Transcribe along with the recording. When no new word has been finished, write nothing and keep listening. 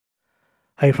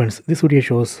Hi friends, this video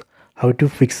shows how to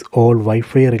fix all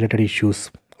Wi-Fi related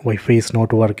issues. Wi-Fi is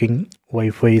not working,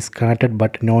 Wi-Fi is connected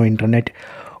but no internet,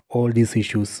 all these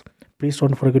issues. Please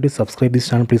don't forget to subscribe this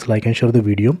channel, please like and share the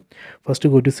video. First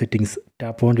go to settings,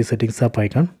 tap on the settings app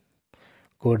icon,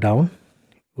 go down,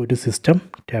 go to system,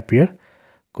 tap here,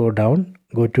 go down,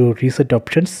 go to reset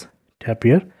options, tap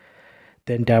here,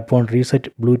 then tap on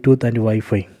reset Bluetooth and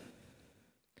Wi-Fi.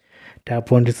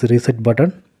 Tap on this reset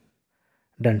button.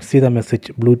 Done. See the message,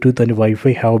 Bluetooth and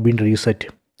Wi-Fi have been reset.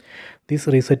 This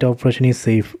reset operation is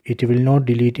safe. It will not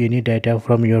delete any data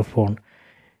from your phone.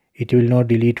 It will not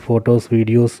delete photos,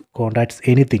 videos, contacts,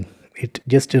 anything. It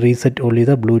just reset only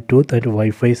the Bluetooth and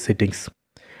Wi-Fi settings.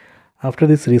 After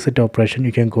this reset operation,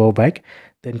 you can go back,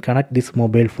 then connect this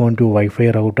mobile phone to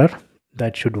Wi-Fi router.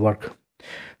 That should work.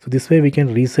 So this way we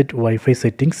can reset Wi-Fi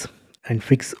settings and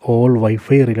fix all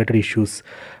Wi-Fi related issues.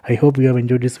 I hope you have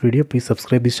enjoyed this video. Please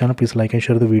subscribe this channel, please like and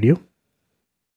share the video.